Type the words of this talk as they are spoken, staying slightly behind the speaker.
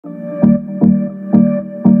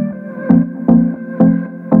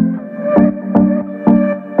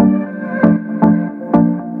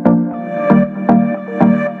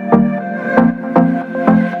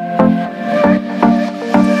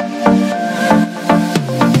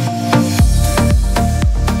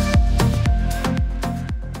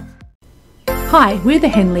Hi, we're the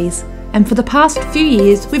𝓛𝓸𝓷𝓽𝓪, and for the past few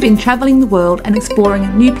years we've been travelling the world and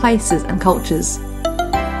exploring new places and cultures.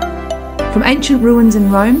 From ancient ruins in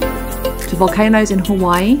Rome to volcanoes in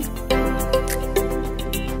Hawaii,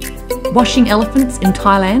 washing elephants in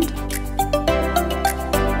Thailand,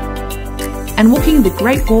 and walking the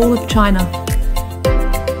Great Wall of China.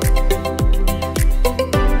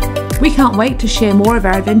 We can't wait to share more of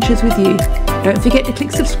our adventures with you. Don't forget to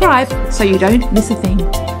click subscribe so you don't miss a thing.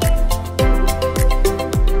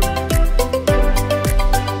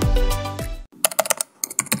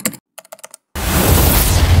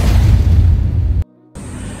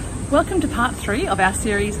 Welcome to part 3 of our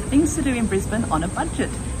series Things to Do in Brisbane on a Budget.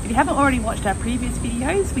 If you haven't already watched our previous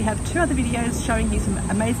videos, we have 2 other videos showing you some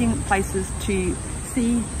amazing places to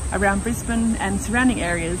see around Brisbane and surrounding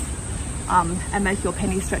areas and make your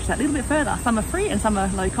pennies stretch that little bit further. Some are free and some are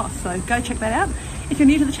low cost, so go check that out. If you're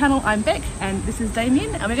new to the channel, I'm Beck and this is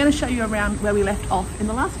Damien, and we're going to show you around where we left off in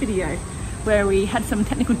the last video, where we had some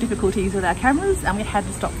technical difficulties with our cameras and we had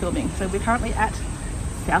to stop filming. So we're currently at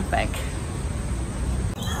Southbank.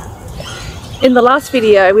 In the last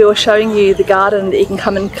video we were showing you the garden that you can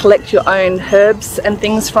come and collect your own herbs and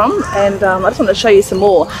things from, and I just want to show you some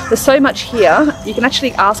more. There's so much here. You can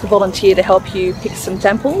actually ask a volunteer to help you pick some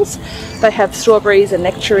samples. They have strawberries and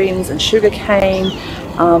nectarines and sugarcane,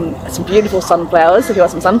 some beautiful sunflowers if you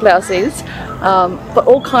want some sunflower seeds, but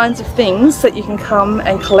all kinds of things that you can come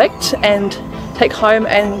and collect and take home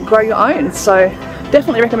and grow your own. So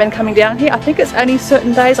definitely recommend coming down here. I think it's only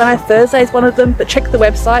certain days. I know Thursday is one of them, but check the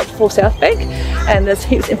website for Southbank and there's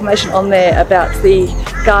heaps of information on there about the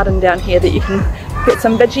garden down here that you can get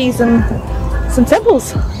some veggies and some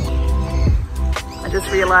samples. I just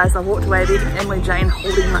realised I walked away leaving Emily Jane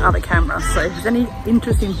holding my other camera, so if there's any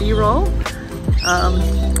interesting B-roll,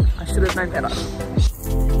 I should have known better.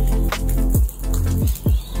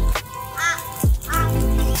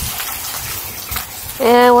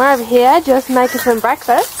 And we're over here just making some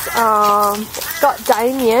breakfast. Got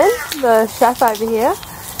Damien, the chef, over here.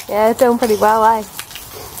 Yeah, doing pretty well, eh?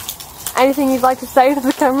 Anything you'd like to say to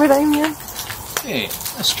the camera, Damien? Yeah,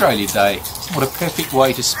 Australia Day. What a perfect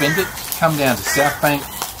way to spend it. Come down to Southbank,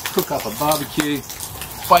 cook up a barbecue,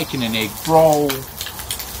 bacon and egg roll.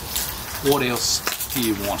 What else do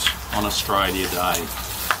you want on Australia Day?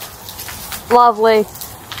 Lovely.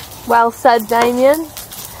 Well said, Damien.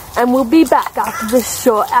 And we'll be back after this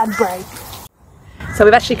short ad break. So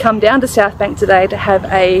we've actually come down to Southbank today to have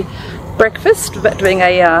a breakfast, doing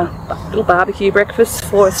a little barbecue breakfast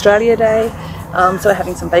for Australia Day. So we're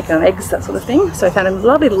having some bacon and eggs, that sort of thing. So I found a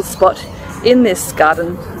lovely little spot in this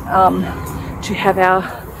garden to have our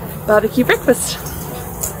barbecue breakfast.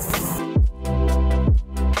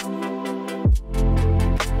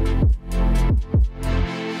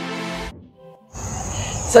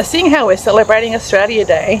 So seeing how we're celebrating Australia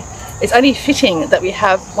Day, it's only fitting that we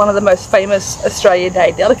have one of the most famous Australia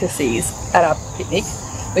Day delicacies at our picnic,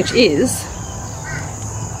 which is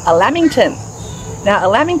a lamington. Now a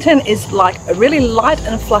lamington is like a really light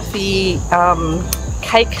and fluffy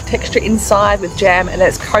cake texture inside with jam, and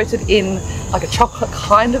it's coated in like a chocolate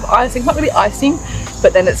kind of icing, not really icing,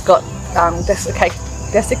 but then it's got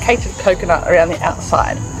desiccated coconut around the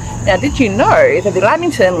outside. Now, did you know that the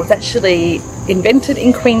lamington was actually invented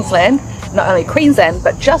in Queensland, not only Queensland,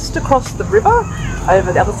 but just across the river,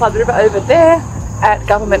 over the other side of the river, over there at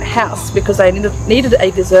Government House, because they needed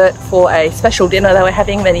a dessert for a special dinner they were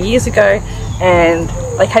having many years ago, and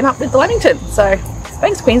they came up with the lamington. So,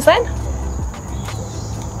 thanks Queensland.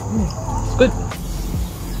 It's good.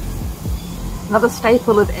 Another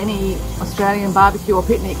staple of any Australian barbecue or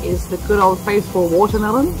picnic is the good old faithful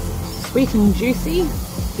watermelon, sweet and juicy.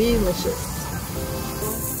 Delicious.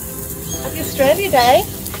 Happy Australia Day!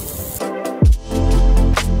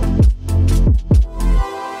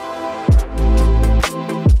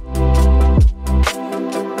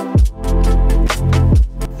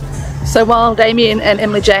 So while Damien and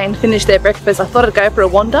Emily Jane finished their breakfast, I thought I'd go for a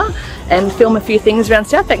wander and film a few things around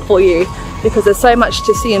Southbank for you, because there's so much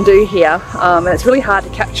to see and do here, and it's really hard to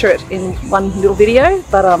capture it in one little video,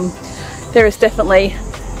 but there is definitely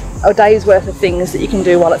a day's worth of things that you can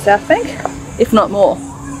do while at Southbank, if not more.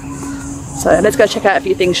 So let's go check out a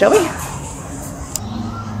few things, shall we?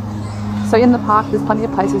 So in the park there's plenty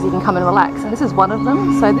of places you can come and relax, and this is one of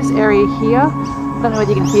them. So this area here, I don't know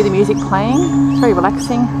whether you can hear the music playing, it's very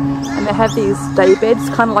relaxing, and they have these day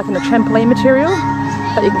beds, kind of like in a trampoline material,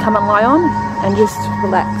 that you can come and lie on and just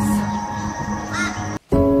relax.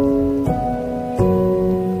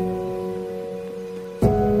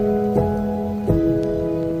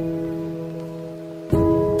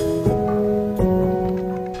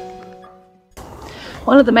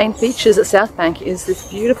 One of the main features at Southbank is this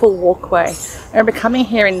beautiful walkway. I remember coming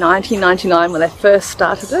here in 1999 when they first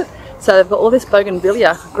started it. So they've got all this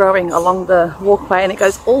bougainvillea growing along the walkway, and it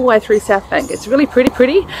goes all the way through Southbank. It's really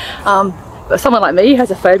pretty. But someone like me who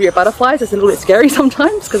has a phobia of butterflies, it's a little bit scary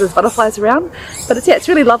sometimes because there's butterflies around. But it's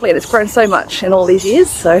really lovely, and it's grown so much in all these years.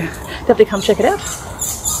 So definitely come check it out.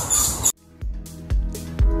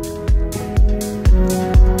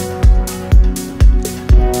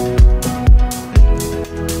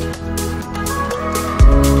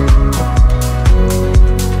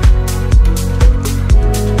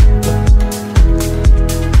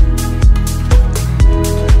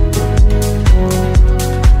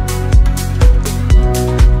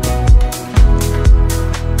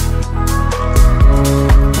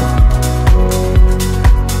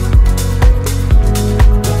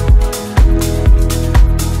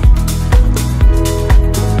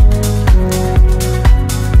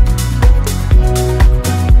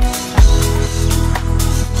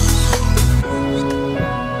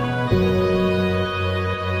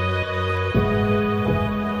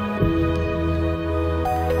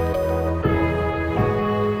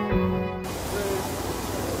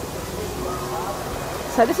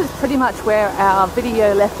 So this is pretty much where our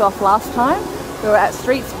video left off last time. We were at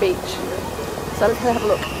Streets Beach. So let's have a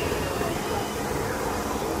look.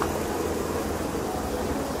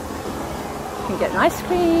 You can get an ice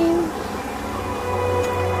cream.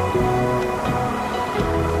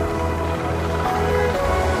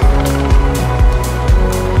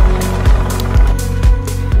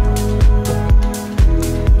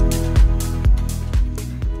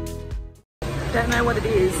 Don't know what it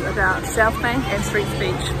is about Southbank and Streets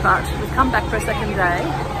Beach, but we've come back for a second day,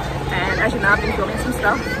 and as you know, I've been filming some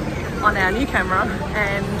stuff on our new camera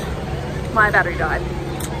and my battery died,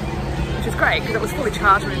 which is great because it was fully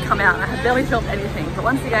charged when it come out and I had barely filmed anything. But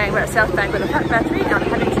once again, we're at Southbank with a fat battery and I'm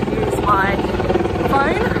having to use my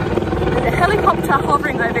phone. There's a helicopter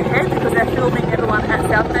hovering overhead because they're filming everyone at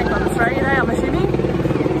Southbank on Australia Day, I'm assuming.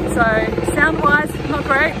 So sound-wise, not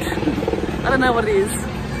great. I don't know what it is.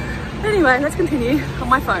 Anyway, let's continue on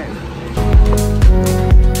my phone.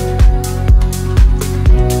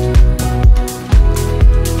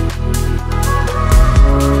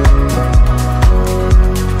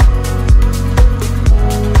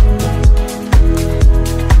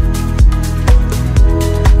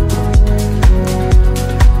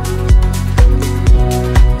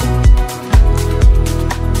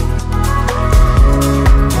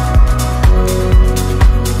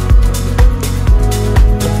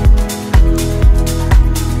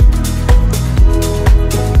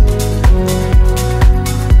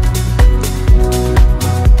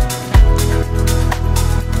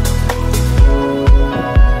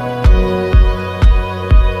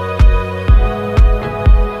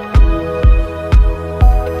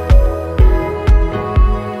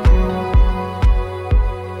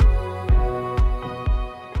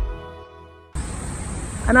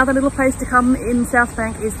 Another little place to come in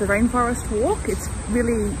Southbank is the Rainforest Walk. It's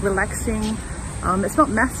really relaxing. It's not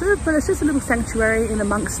massive, but it's just a little sanctuary in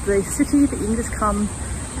amongst the city that you can just come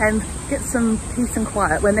and get some peace and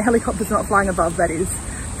quiet when the helicopter's not flying above, that is.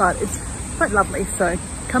 But it's quite lovely, so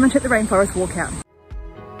come and check the Rainforest Walk out.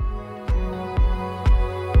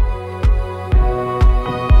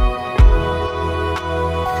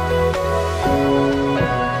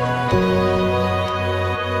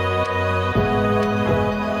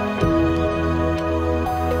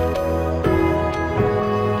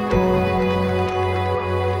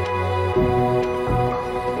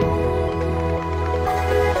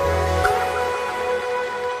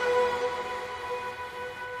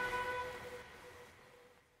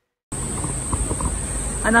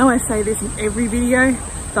 I know I say this in every video,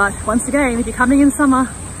 but once again, if you're coming in summer,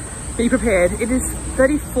 be prepared. It is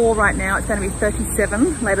 34 right now, it's going to be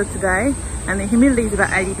 37 later today, and the humidity is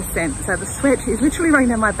about 80%. So the sweat is literally running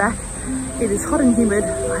down my back. It is hot and humid.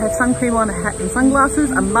 I have sun cream on, a hat and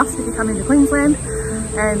sunglasses, a must if you come into Queensland,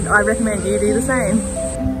 and I recommend you do the same.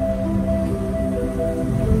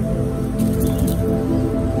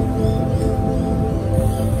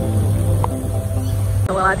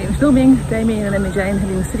 While I've been filming, Damien and Emmy Jane have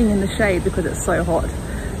been sitting in the shade because it's so hot.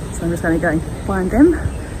 So I'm just going to go find them,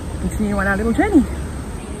 continue on our little journey.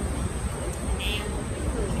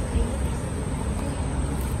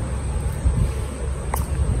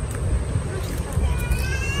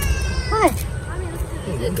 Hi.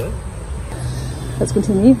 Let's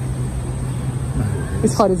continue.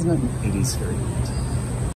 It's hot, isn't it? It is very hot.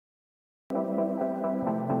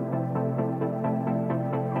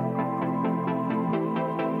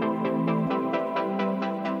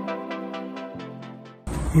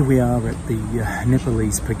 Here we are at the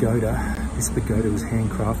Nepalese pagoda. This pagoda was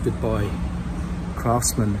handcrafted by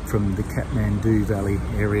craftsmen from the Kathmandu Valley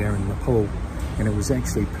area in Nepal, and it was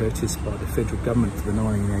actually purchased by the federal government for the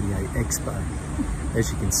 1988 Expo. As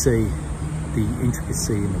you can see, the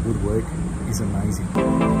intricacy in the woodwork is amazing.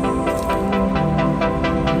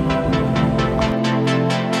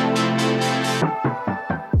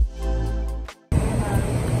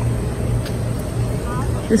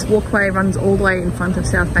 This walkway runs all the way in front of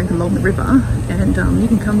Southbank along the river, and you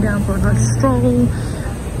can come down for a nice stroll,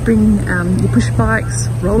 bring your push bikes,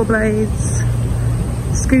 rollerblades,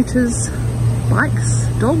 scooters, bikes,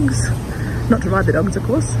 dogs, not to ride the dogs of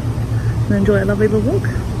course, and enjoy a lovely little walk.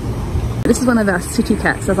 This is one of our city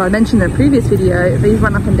cats. As I mentioned in a previous video, these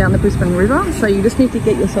run up and down the Brisbane River, so you just need to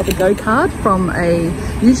get yourself a go card from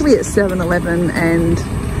usually at 7-Eleven,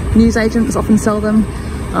 and newsagents often sell them.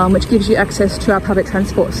 Which gives you access to our public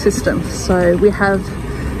transport system. So we have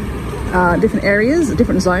different areas,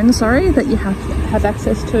 different zones, that you have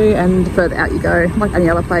access to, and the further out you go, like any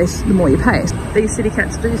other place, the more you pay. These city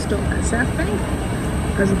cats do stop at Southbank,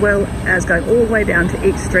 as well as going all the way down to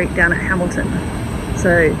East Street down at Hamilton.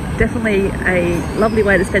 So definitely a lovely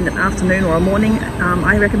way to spend an afternoon or a morning.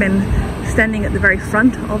 I recommend standing at the very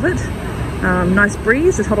front of it. Nice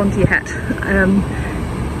breeze, just hold on to your hat.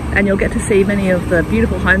 And you'll get to see many of the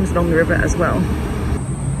beautiful homes along the river as well.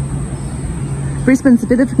 Brisbane's a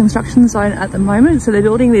bit of a construction zone at the moment, so they're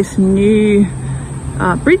building this new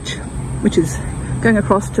bridge, which is going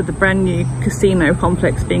across to the brand new casino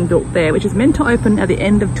complex being built there, which is meant to open at the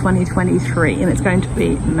end of 2023, and it's going to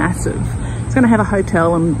be massive. It's going to have a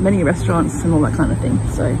hotel and many restaurants and all that kind of thing.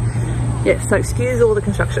 So yeah, so excuse all the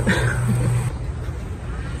construction.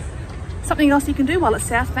 Something else you can do while at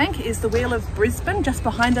Southbank is the Wheel of Brisbane, just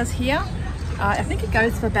behind us here. I think it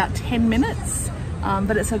goes for about 10 minutes,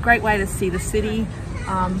 but it's a great way to see the city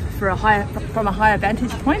from a higher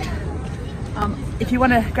vantage point. If you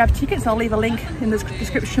want to grab tickets, I'll leave a link in the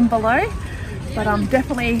description below, but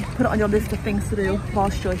definitely put it on your list of things to do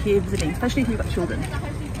whilst you're here visiting, especially if you've got children.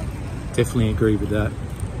 Definitely agree with that.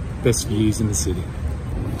 Best views in the city.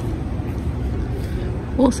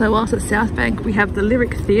 Also, whilst at Southbank, we have the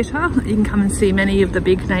Lyric Theatre. You can come and see many of the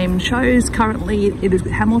big name shows. Currently it is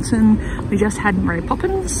with Hamilton. We just had Mary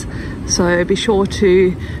Poppins, so be sure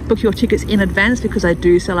to book your tickets in advance because they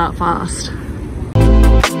do sell out fast.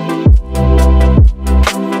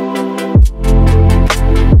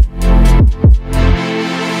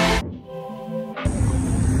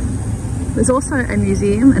 There's also a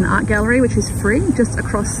museum, an art gallery, which is free just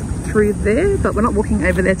across through there, but we're not walking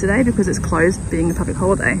over there today because it's closed being a public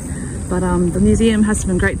holiday. But the museum has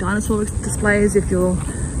some great dinosaur displays if you're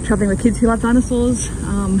traveling with kids who love dinosaurs.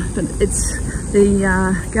 But it's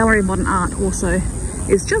the Gallery of Modern Art also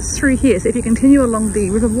is just through here. So if you continue along the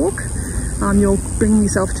river walk, you'll bring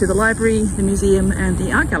yourself to the library, the museum and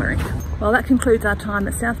the art gallery. Well, that concludes our time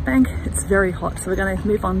at Southbank. It's very hot, so we're going to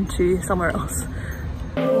move on to somewhere else.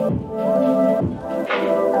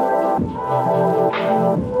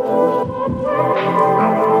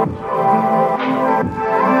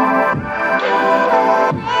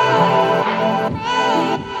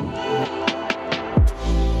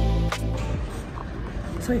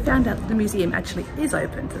 So we found out that the museum actually is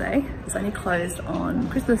open today. It's only closed on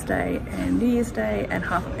Christmas Day and New Year's Day and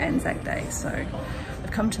half of Anzac Day. So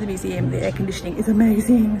I've come to the museum. The air conditioning is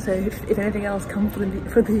amazing. So if anything else, come for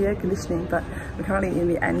the air conditioning. But we're currently in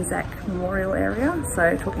the Anzac Memorial area,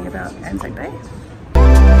 so talking about Anzac Day.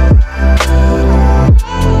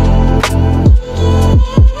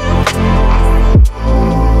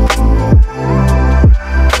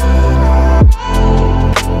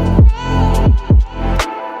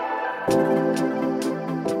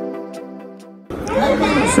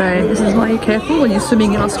 So this is why you're careful when you're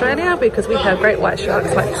swimming in Australia, because we have great white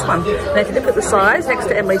sharks like this one. And if you look at the size next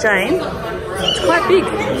to Emily Jane, it's quite big.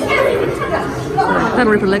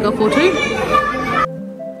 That'll rip a leg off or two.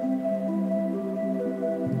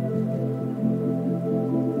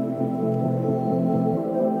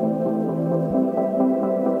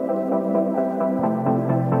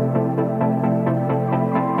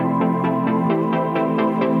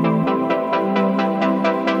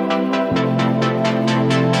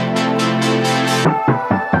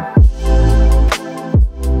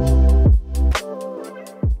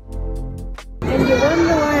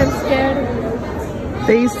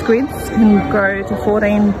 These squids can grow to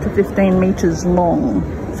 14 to 15 metres long.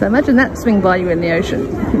 So imagine that swing by you in the ocean.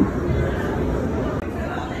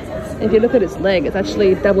 If you look at its leg, it's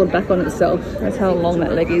actually doubled back on itself. That's how long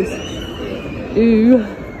that leg is. Ooh,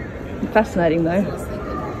 fascinating though.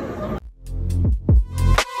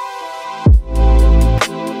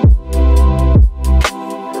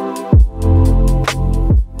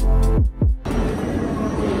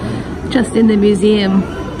 just in the museum,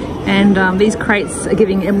 and these crates are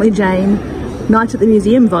giving Emily Jane Night at the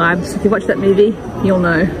Museum vibes. If you watch that movie, you'll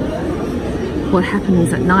know what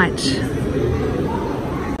happens at night.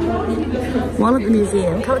 While at the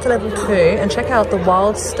museum, come up to level 2 and check out the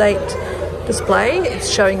wild state display. It's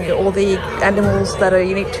showing you all the animals that are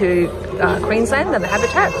unique to Queensland and the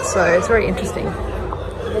habitat, so it's very interesting.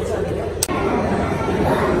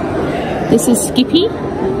 This is Skippy.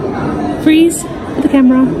 Freeze for the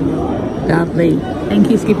camera. Lovely.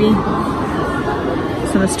 Thank you, Skippy.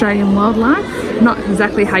 Some Australian wildlife. Not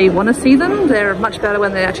exactly how you want to see them. They're much better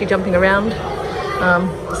when they're actually jumping around,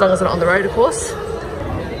 as long as they're not on the road, of course.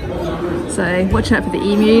 So watch out for the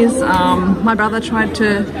emus. My brother tried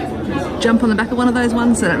to jump on the back of one of those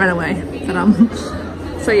ones and it ran away. But,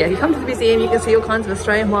 so yeah, you come to the museum, you can see all kinds of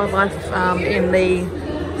Australian wildlife in the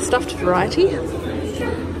stuffed variety.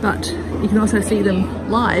 But you can also see them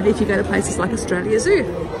live if you go to places like Australia Zoo.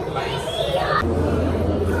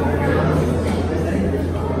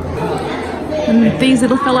 And these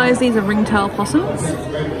little fellows, these are ringtail possums.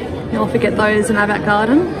 You'll often get those in our back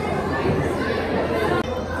garden.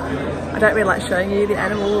 I don't really like showing you the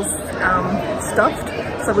animals stuffed,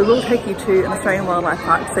 so we will take you to an Australian wildlife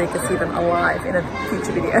park so you can see them alive in a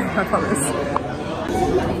future video, I promise.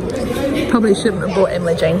 Probably shouldn't have brought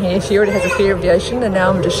Emily Jane here. She already has a fear of the ocean, and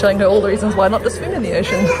now I'm just showing her all the reasons why not to swim in the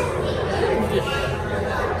ocean.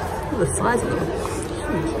 Look at the size of them.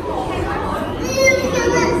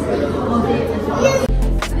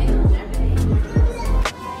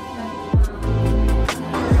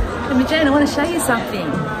 Emily Jane, I want to show you something.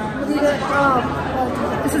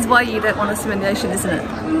 This is why you don't want to swim in the ocean, isn't it?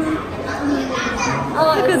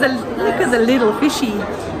 Oh, look at the little fishy.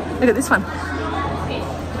 Look at this one.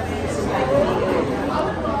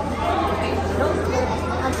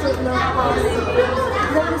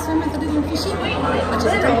 Swim with the little fishy? What is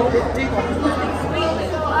it?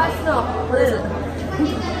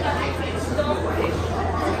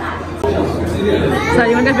 So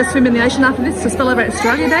you want to go for a swim in the ocean after this to celebrate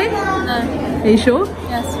Australia Day? No. Are you sure?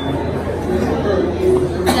 Yes.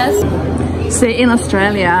 Yes. See, in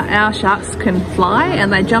Australia, our sharks can fly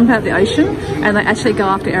and they jump out of the ocean and they actually go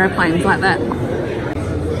after aeroplanes like that.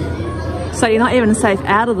 So you're not even safe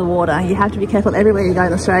out of the water. You have to be careful everywhere you go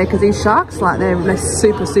in Australia because these sharks, like, they're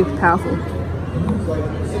super, super powerful.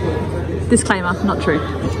 Disclaimer, not true.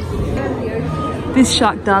 This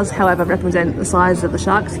shark does, however, represent the size of the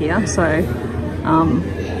sharks here. So,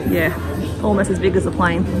 yeah, almost as big as a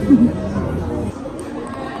plane.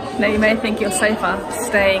 Now you may think you're safer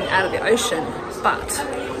staying out of the ocean, but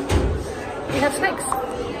we have snakes.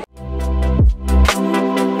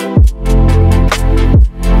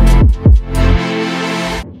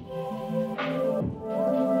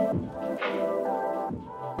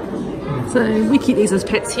 So we keep these as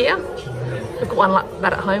pets here. We've got one like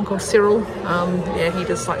that at home called Cyril. Yeah, he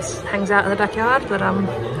just like hangs out in the backyard. But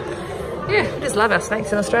yeah, we just love our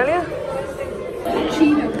snakes in Australia.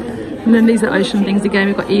 And then these are ocean things again.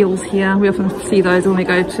 We've got eels here. We often see those when we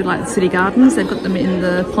go to like the city gardens. They've got them in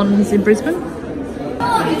the ponds in Brisbane.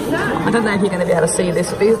 I don't know if you're going to be able to see this,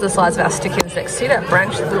 but these are the size of our stick insects. See that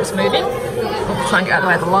branch that looks moving? I'll try and get out of the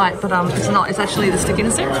way of the light, but it's not. It's actually the stick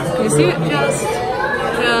insect. Can you see it? Just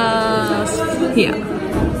here.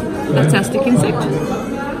 That's our stick insect.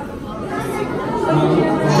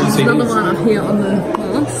 There's another one up here on the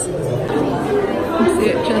glass. You can see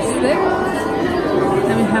it just there.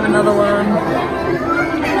 Then we have another one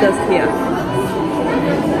just here.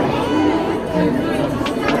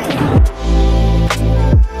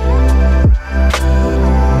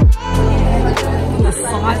 The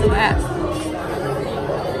size of that.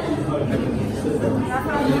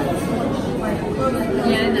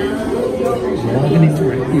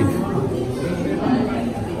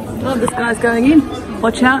 Oh, this guy's going in.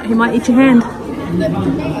 Watch out, he might eat your hand.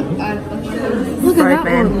 Look at that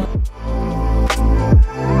one.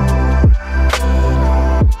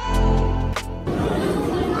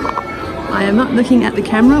 I am not looking at the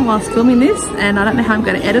camera whilst filming this, and I don't know how I'm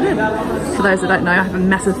going to edit it. For those that don't know, I have a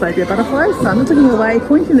massive phobia of butterflies, so I'm not looking away,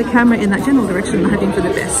 pointing the camera in that general direction, hoping for the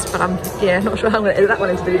best. But I'm, yeah, not sure how I'm going to edit that one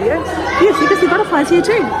into the video. Yes, you can see butterflies here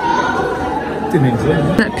too.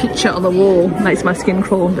 That picture on the wall makes my skin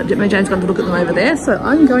crawl, but Emily Jane's going to look at them over there, so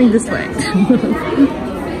I'm going this way.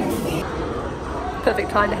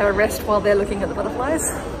 Perfect time to have a rest while they're looking at the butterflies.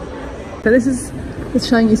 So this is just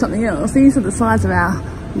showing you something else. These are the size of our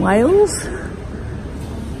whales.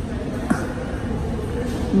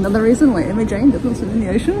 Another reason why Emily Jane doesn't swim in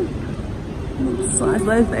the ocean. Look at the size of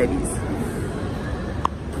those babies.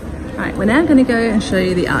 Alright, we're now going to go and show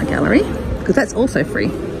you the art gallery, because that's also free.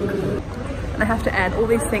 I have to add, all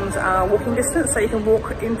these things are walking distance, so you can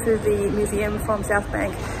walk into the museum from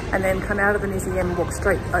Southbank and then come out of the museum and walk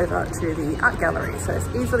straight over to the art gallery. So it's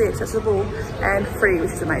easily accessible and free,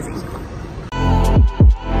 which is amazing.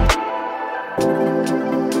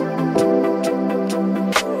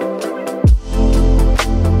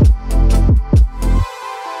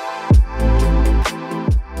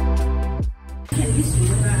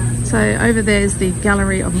 So over there is the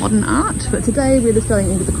Gallery of Modern Art, but today we're just going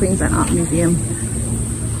into the Queensland Art Museum.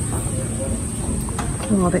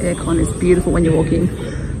 Oh, the aircon is beautiful when you walk in.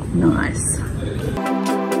 Nice.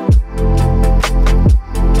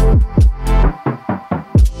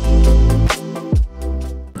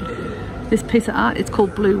 This piece of art, it's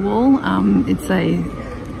called Blue Wall. It's a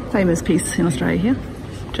famous piece in Australia here.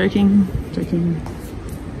 Joking.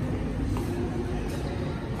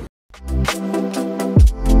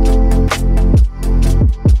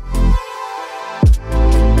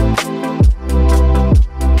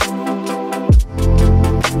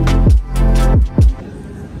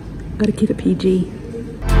 Gotta keep it PG.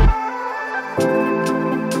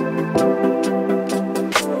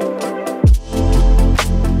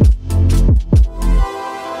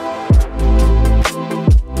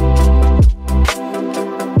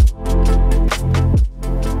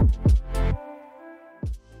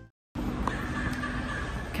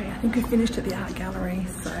 Okay, I think we finished at the art gallery,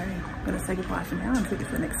 so I'm gonna say goodbye for now until we get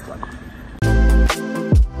to the next vlog.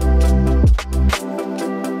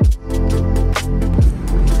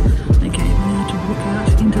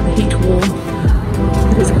 Into the heat wall.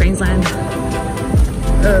 It is Queensland.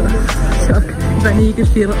 Shock. If only you could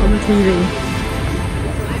feel it on the TV.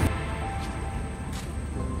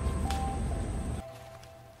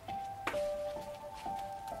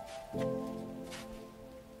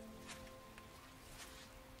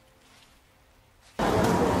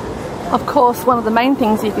 Of course, one of the main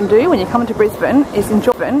things you can do when you come into Brisbane is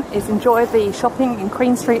enjoy the shopping in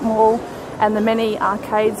Queen Street Mall and the many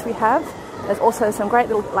arcades we have. There's also some great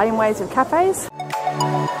little laneways with cafes.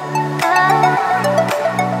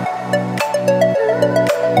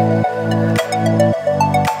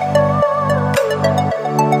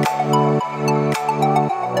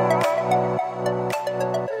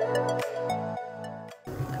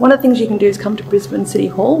 One of the things you can do is come to Brisbane City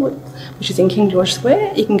Hall, which is in King George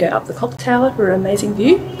Square. You can go up the clock tower for an amazing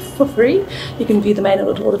view for free. You can view the main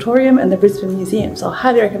auditorium and the Brisbane Museum. So I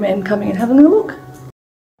highly recommend coming and having a look.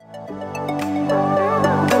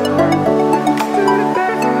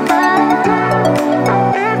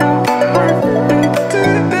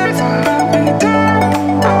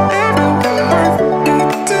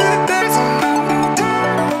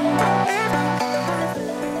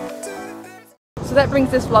 So that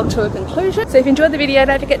brings this vlog to a conclusion. So if you enjoyed the video,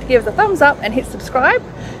 don't forget to give us a thumbs up and hit subscribe,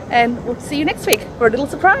 and we'll see you next week for a little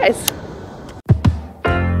surprise.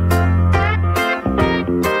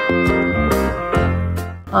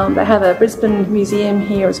 They have a Brisbane Museum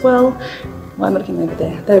here as well. Why am I looking over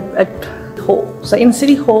there? They're a hall. So in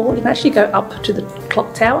City Hall, you can actually go up to the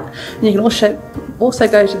clock tower, and you can also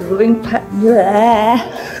go to the living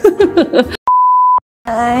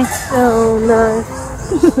Oh no.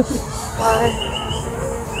 Why?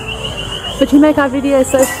 But you make our videos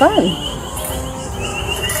so fun.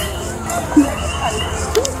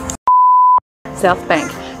 Southbank.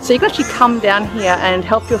 So you can actually come down here and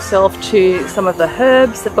help yourself to some of the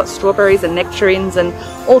herbs. They've got strawberries and nectarines and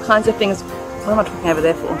all kinds of things. What am I talking over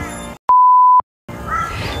there for?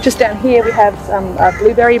 Just down here we have a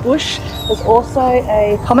blueberry bush. There's also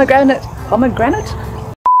a pomegranate.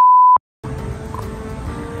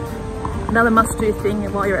 Another must-do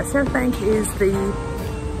thing while you're at Southbank is the,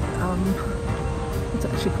 what's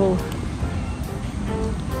it actually called?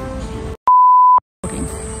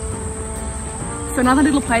 So another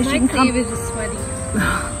little place you can come... My fevers are sweaty.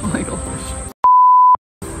 Oh my gosh.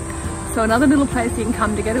 So another little place you can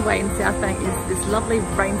come to get away in Southbank is this lovely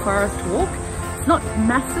rainforest walk. It's not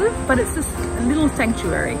massive, but it's just a little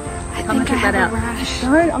sanctuary. Come and check that out. Rash.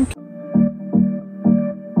 No, I'm